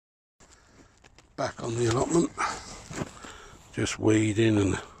Back on the allotment, just weeding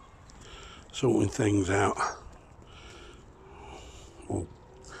and sorting things out, or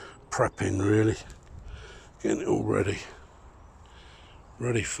prepping really, getting it all ready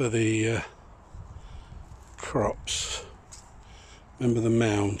for the crops. Remember the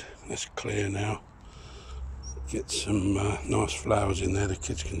mound, that's clear now. Get some nice flowers in there, the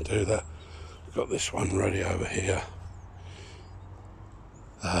kids can do that. Got this one ready over here.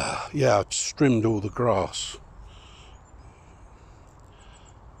 Yeah, I've trimmed all the grass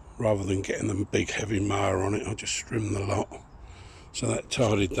rather than getting the big heavy mower on it. I just trimmed the lot, so that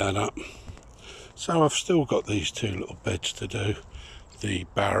tidied that up. So I've still got these two little beds to do, the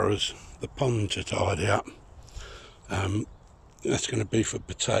barrows, the pond to tidy up. That's going to be for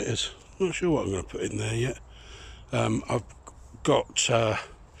potatoes. Not sure what I'm going to put in there yet. I've got a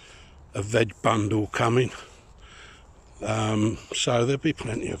veg bundle coming. So there'll be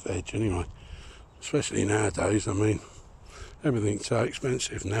plenty of veg anyway, especially nowadays. I mean, everything's so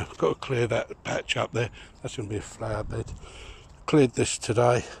expensive now. Got to clear that patch up there. That's going to be a flower bed. Cleared this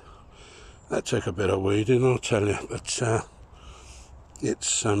today. That took a bit of weeding, I'll tell you, but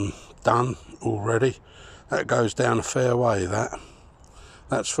it's done already. That goes down a fair way.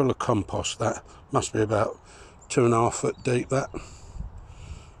 That's full of compost. That must be about 2.5 foot deep. That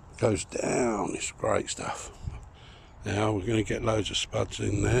goes down. It's great stuff. Now we're going to get loads of spuds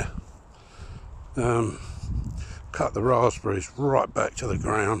in there. Cut the raspberries right back to the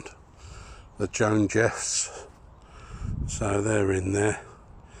ground, the Joan Jeffs, so they're in there.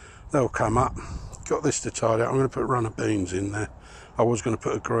 They'll come up. Got this to tidy up. I'm going to put runner beans in there. I was going to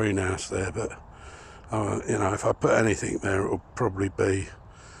put a greenhouse there, but you know, if I put anything there, it'll probably be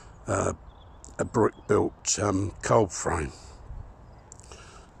a brick built cold frame,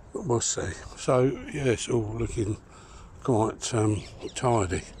 but we'll see. So yeah, it's all looking quite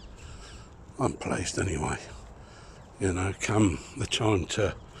tidy. I'm pleased anyway. You know, come the time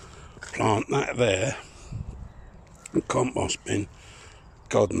to plant that there, the compost bin,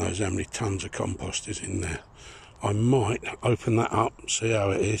 God knows how many tons of compost is in there. I might open that up, see how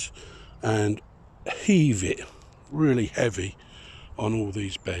it is, and heave it really heavy on all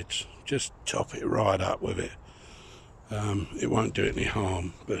these beds. Just top it right up with it. It won't do it any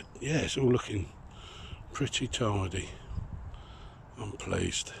harm, but yeah, it's all looking pretty tidy. I'm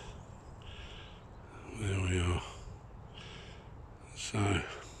pleased. There we are. So,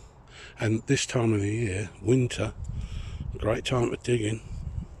 and this time of the year, winter, great time for digging.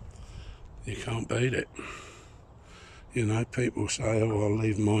 You can't beat it. You know, people say, oh, I'll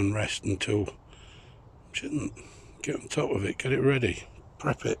leave mine rest until... Shouldn't. Get on top of it, get it ready,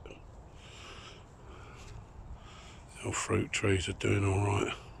 prep it. The old fruit trees are doing all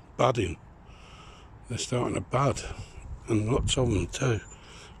right. Budding. They're starting to bud, and lots of them too.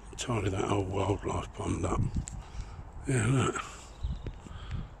 Tidy that old wildlife pond up. Yeah, look.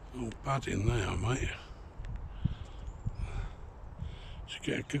 All budding there, mate. Should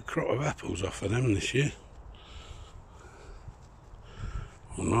get a good crop of apples off of them this year.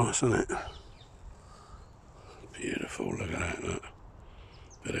 Well, nice, isn't it? Beautiful, look at that, look.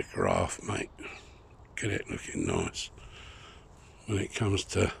 Bit of graft, mate. Get it looking nice. When it comes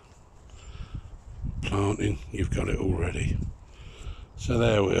to planting, you've got it all ready. So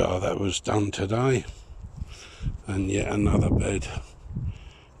there we are, that was done today. And yet another bed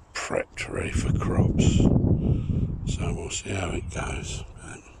prepped ready for crops. So we'll see how it goes.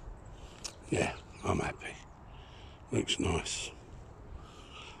 But yeah, I'm happy. Looks nice.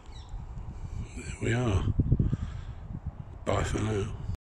 There we are. Bye for now.